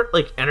port,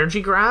 like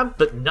energy grab,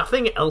 but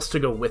nothing else to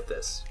go with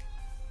this.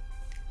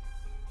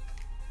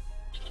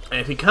 And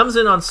if he comes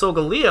in on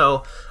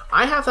Solgaleo,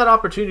 I have that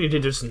opportunity to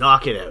just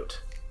knock it out,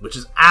 which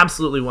is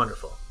absolutely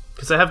wonderful,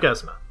 because I have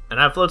Guzma, and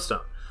I have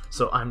Floatstone,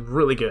 so I'm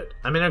really good.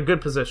 I'm in a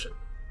good position.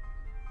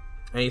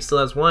 And he still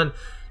has 1,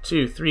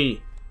 2,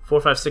 3,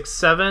 4, 5, 6,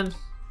 7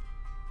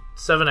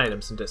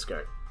 items in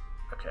discard.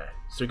 Okay,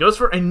 so he goes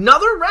for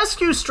another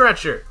Rescue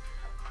Stretcher!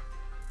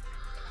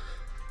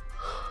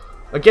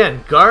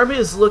 Again, Garb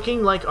is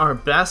looking like our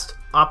best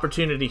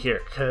opportunity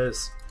here,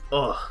 because,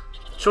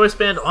 Choice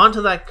Band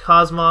onto that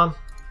Cosmom,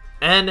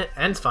 and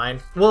it's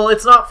fine. Well,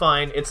 it's not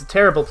fine, it's a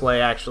terrible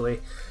play, actually.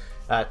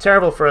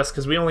 Terrible for us,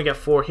 because we only get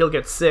 4, he'll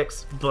get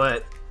 6,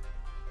 but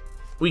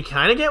we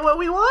kind of get what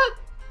we want?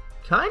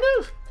 Kind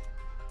of?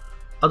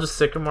 I'll just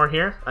Sycamore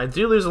here. I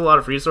do lose a lot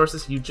of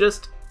resources. You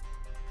just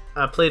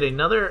played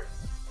another...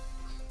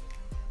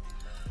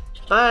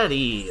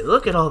 Buddy,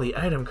 look at all the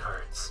item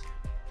cards.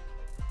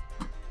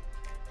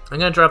 I'm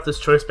going to drop this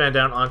Choice Band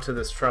down onto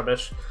this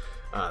Trubbish.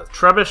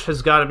 Trubbish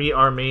has got to be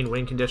our main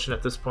win condition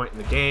at this point in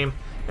the game.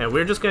 And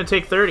we're just going to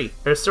take 30.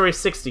 Or sorry,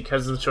 60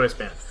 because of the Choice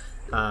Band.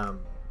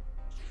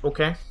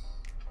 Okay.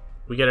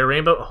 We get a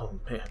Rainbow... Oh,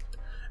 man.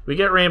 We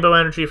get Rainbow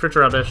Energy for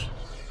Trubbish.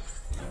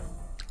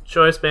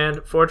 Choice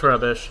Band for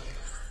Trubbish.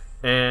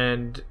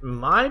 And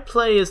my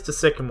play is to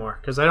Sycamore,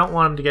 because I don't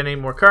want him to get any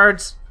more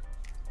cards.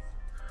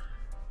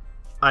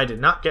 I did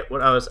not get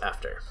what I was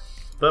after.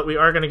 But we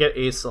are going to get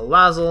a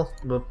Salazzle.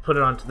 We'll put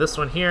it onto this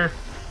one here.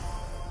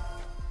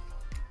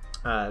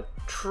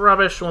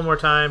 Trubbish one more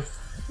time.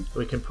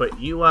 We can put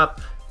you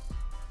up.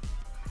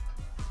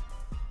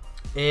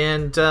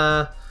 And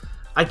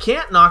I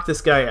can't knock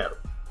this guy out.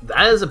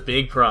 That is a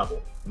big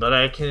problem. But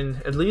I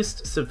can at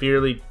least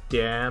severely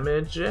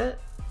damage it.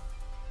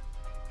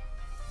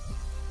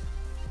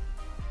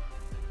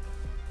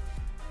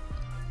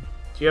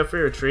 Do you have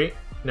free retreat?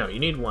 No, you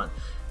need one.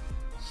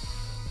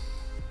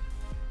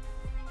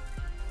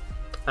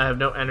 I have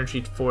no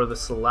energy for the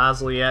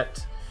Salazzle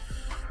yet.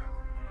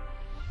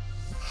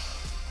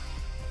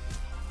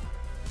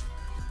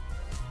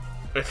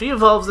 If he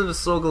evolves into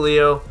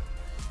Solgaleo,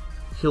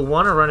 he'll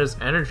want to run his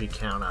energy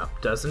count up,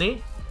 doesn't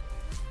he?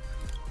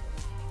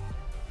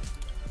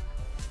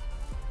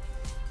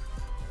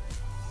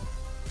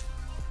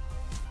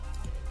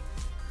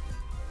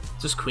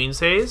 Just Queen's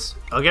Haze?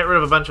 I'll get rid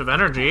of a bunch of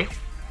energy.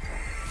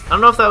 I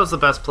don't know if that was the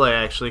best play,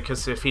 actually,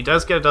 because if he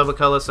does get a double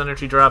colorless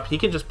energy drop, he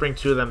can just bring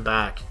 2 of them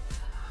back.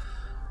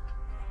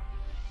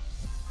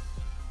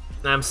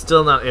 And I'm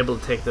still not able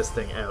to take this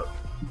thing out.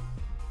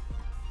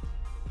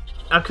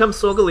 Out comes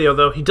Solgaleo,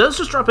 though. He does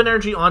just drop an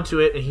energy onto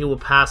it, and he will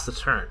pass the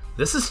turn.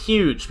 This is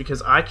huge,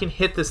 because I can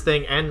hit this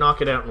thing and knock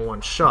it out in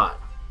one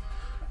shot.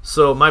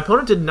 So, my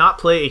opponent did not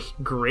play a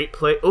great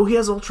play. Oh, he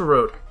has Ultra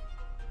Road.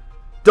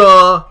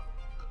 Duh!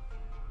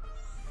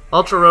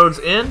 Ultra Road's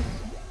in.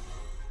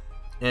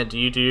 And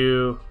you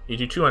do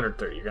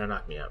 230. You're gonna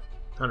knock me out.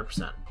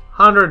 100%.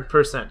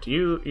 100%. Do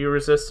you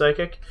resist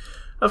Psychic?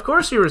 Of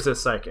course you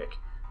resist Psychic.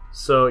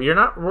 So you're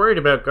not worried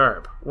about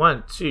Garb.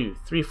 1, 2,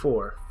 3,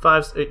 4,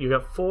 5. You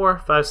got 4,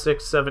 5,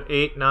 6, 7,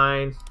 8,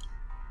 9.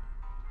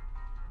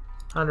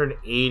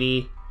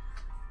 180.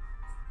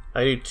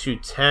 I do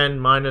 210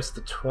 minus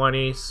the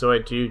 20, so I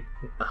do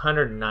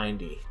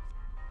 190.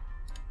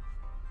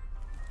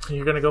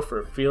 You're gonna go for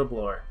a Field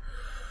Blower.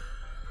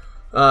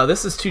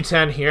 This is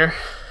 210 here.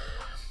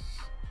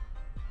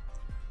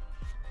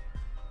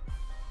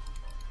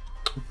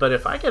 But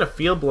if I get a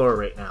Field Blower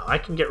right now, I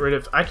can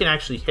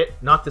actually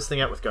knock this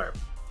thing out with Garb.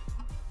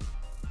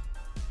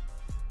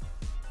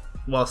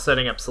 While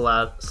setting up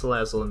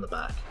Salazzle in the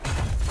back.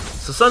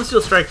 So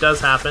Sunsteel Strike does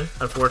happen,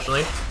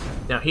 unfortunately.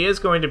 Now he is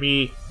going to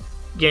be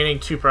gaining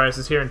 2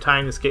 prizes here and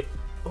tying this game.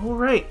 Oh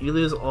right, you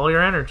lose all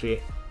your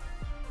energy.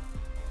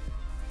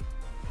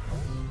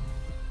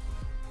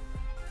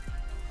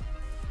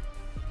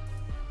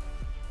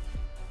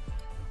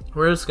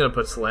 We're just going to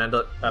put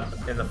Salazzle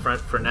up in the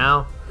front for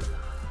now.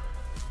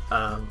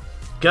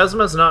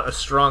 Guzma's not a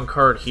strong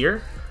card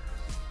here.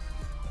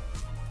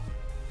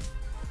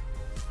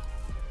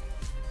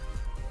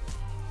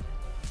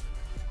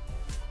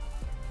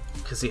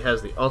 Because he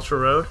has the Ultra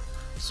Road.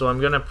 So I'm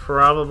going to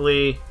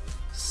probably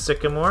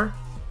Sycamore.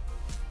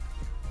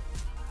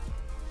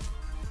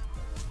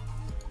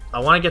 I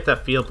want to get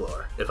that Field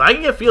Blower. If I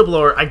can get Field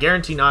Blower, I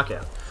guarantee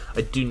knockout.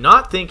 I do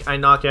not think I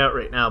knock out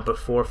right now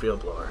before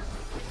Field Blower.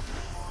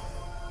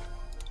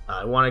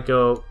 I want to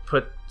go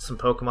put some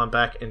Pokemon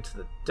back into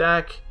the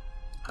deck.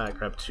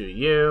 Grab 2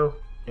 you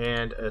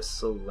and a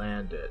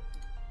Salandit.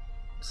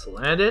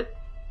 Salandit?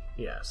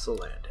 Yeah,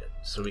 Salandit.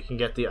 So we can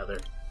get the other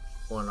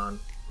one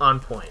on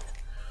point.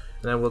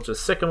 And then we'll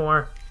just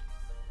Sycamore.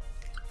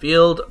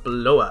 Field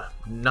Blower.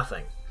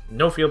 Nothing.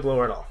 No Field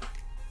Blower at all.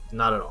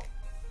 Not at all.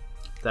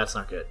 That's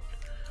not good.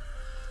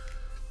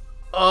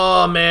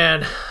 Oh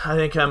man, I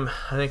think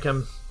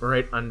I'm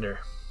right under.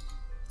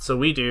 So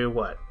we do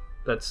what?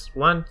 That's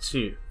 1,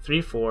 2,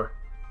 3, 4,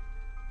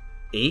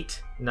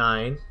 8,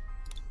 9,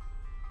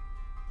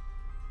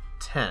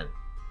 10.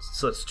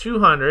 So it's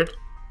 200.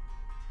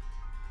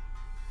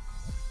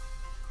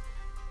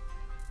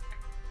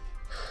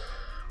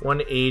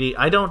 $180.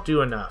 I don't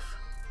do enough.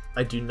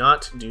 I do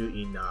not do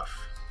enough.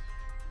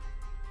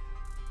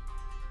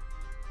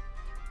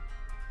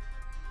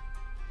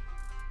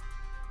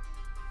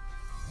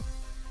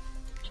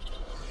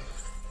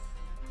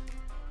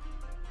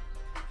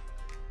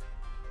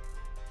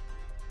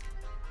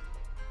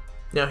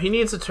 Now he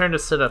needs a turn to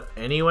set up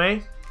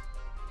anyway.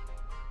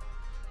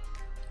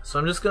 So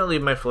I'm just going to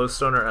leave my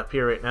Flowstoner up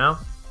here right now.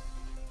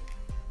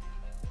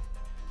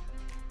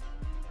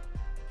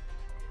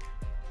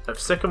 I've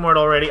Sycamored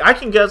already. I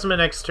can Guzma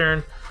next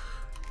turn.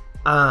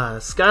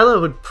 Skyla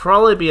would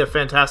probably be a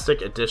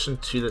fantastic addition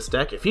to this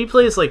deck. If he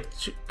plays like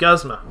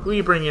Guzma, who are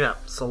you bringing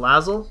up?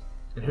 Salazzle?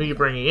 And who are you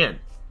bringing in?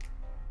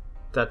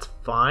 That's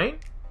fine.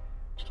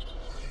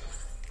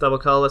 Double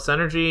colorless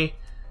energy.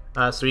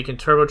 So he can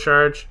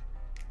turbocharge.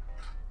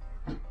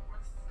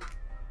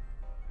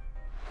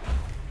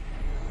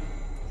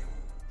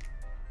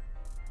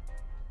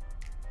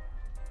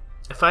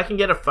 If I can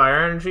get a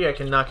fire energy, I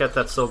can knock out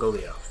that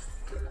Solgaleo.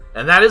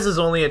 And that is his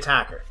only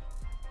attacker.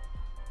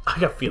 I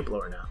got Field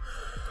Blower now.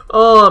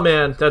 Oh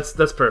man, that's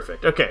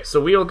perfect. Okay, so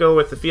we'll go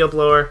with the Field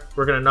Blower.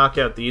 We're gonna knock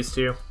out these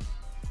 2.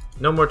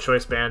 No more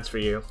choice bands for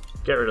you.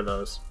 Get rid of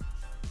those.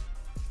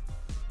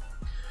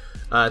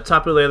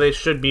 Tapu Lele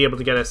should be able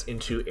to get us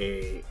into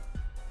a...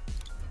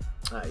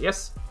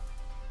 yes.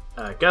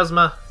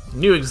 Guzma.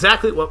 Knew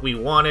exactly what we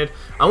wanted.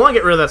 I want to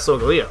get rid of that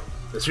Solgaleo.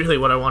 That's really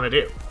what I want to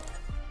do.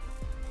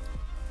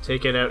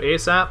 Take it out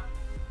ASAP.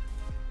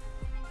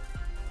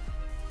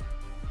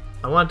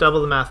 I want to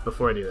double the math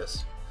before I do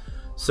this.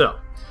 So,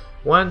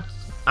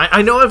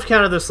 I know I've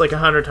counted this like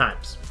 100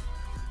 times.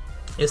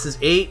 This is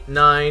 8,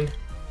 9,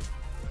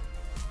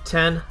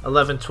 10,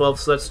 11, 12,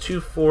 so that's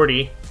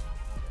 240.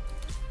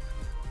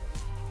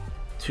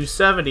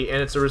 270,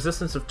 and it's a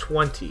resistance of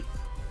 20.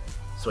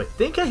 So I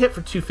think I hit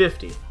for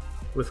 250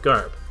 with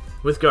Garb.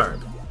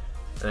 And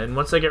then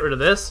once I get rid of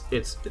this,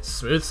 it's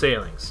smooth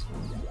sailings.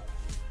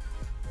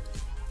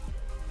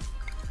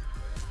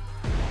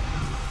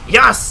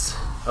 Yes!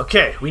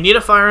 Okay, we need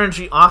a Fire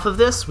Energy off of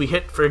this. We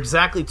hit for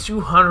exactly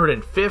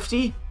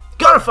 250.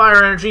 Got a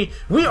Fire Energy.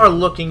 We are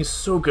looking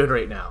so good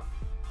right now.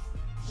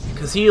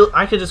 Because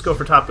I can just go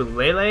for Tapu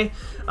Lele,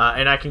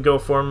 and I can go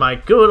for my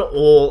good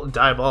old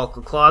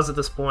Diabolical Claws at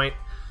this point,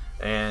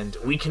 and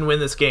we can win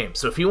this game.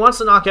 So if he wants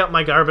to knock out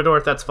my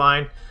Garbodor, that's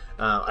fine.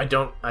 I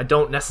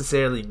don't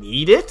necessarily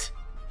need it,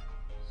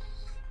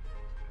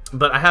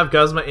 but I have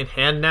Guzma in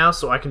hand now,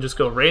 so I can just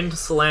go right into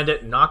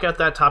Salandit, knock out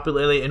that Tapu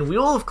Lele, and we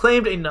will have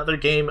claimed another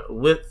game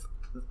with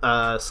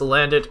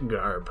Salandit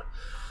Garb.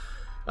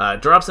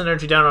 Drops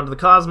energy down onto the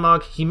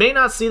Cosmog. He may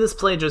not see this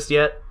play just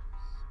yet.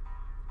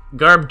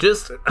 Garb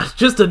just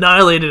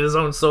annihilated his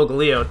own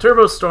Solgaleo.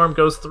 Turbo Storm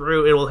goes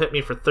through. It will hit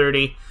me for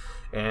 30,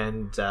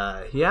 and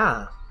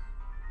yeah.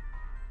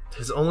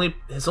 His only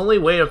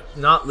way of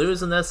not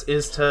losing this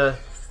is to...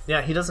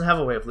 Yeah, he doesn't have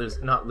a way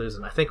of not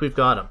losing. I think we've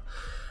got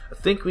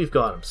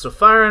him. So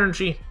Fire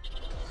Energy.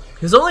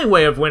 His only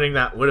way of winning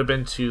that would have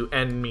been to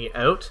end me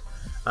out.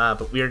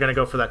 But we are going to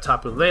go for that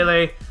Tapu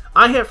Lele.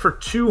 I hit for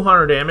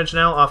 200 damage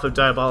now off of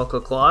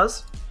Diabolical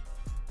Claws.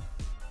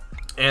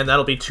 And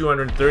that'll be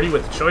 230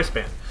 with the Choice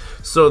Band.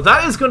 So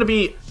that is going to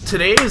be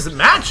today's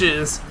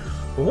matches.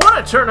 What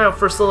a turnout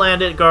for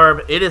Salandit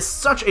Garb. It is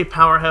such a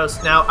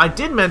powerhouse. Now, I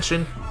did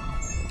mention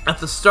at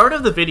the start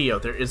of the video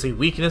there is a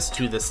weakness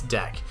to this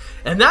deck.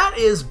 And that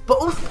is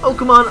both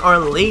Pokemon are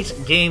late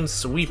game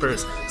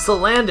sweepers.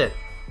 Salandit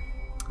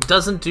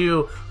doesn't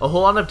do a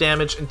whole lot of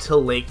damage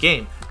until late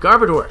game.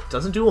 Garbodor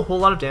doesn't do a whole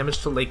lot of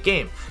damage till late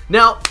game.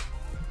 Now,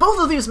 both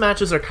of these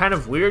matches are kind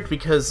of weird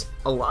because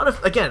a lot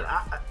of, again,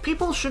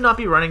 people should not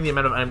be running the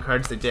amount of item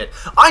cards they did.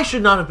 I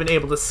should not have been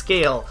able to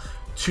scale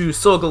to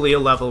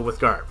Solgaleo level with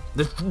Garb.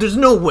 There's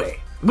no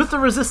way. With the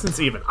resistance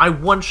even, I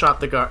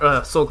one-shot the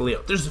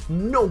Solgaleo. There's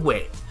no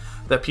way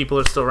that people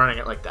are still running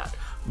it like that.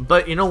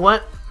 But you know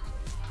what?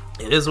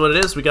 It is what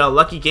it is. We got a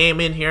lucky game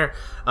in here.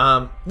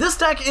 This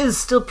deck is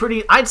still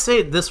pretty... I'd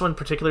say this one in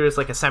particular is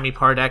like a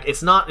semi-par deck.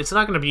 It's not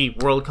going to be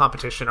world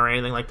competition or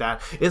anything like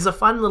that. It's a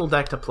fun little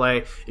deck to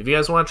play. If you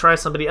guys want to try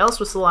somebody else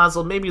with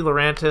Salazzle, maybe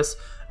Lurantis,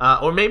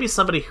 or maybe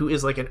somebody who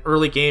is like an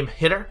early game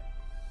hitter,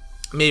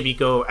 maybe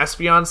go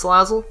Espeon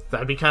Salazzle.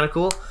 That'd be kind of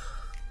cool.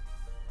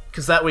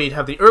 Because that way you'd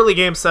have the early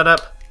game set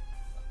up,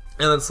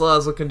 and then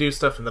Salazzle can do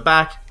stuff in the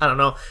back. I don't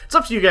know. It's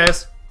up to you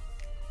guys.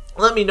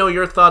 Let me know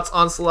your thoughts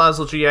on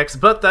Salazzle-GX,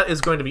 but that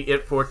is going to be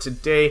it for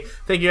today.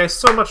 Thank you guys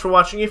so much for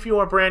watching. If you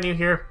are brand new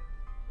here,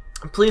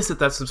 please hit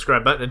that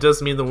subscribe button. It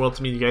does mean the world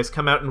to me. You guys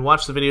come out and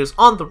watch the videos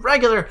on the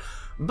regular,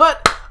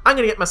 but I'm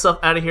going to get myself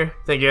out of here.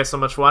 Thank you guys so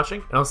much for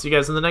watching, and I'll see you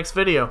guys in the next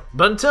video.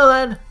 But until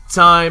then,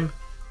 time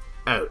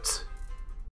out.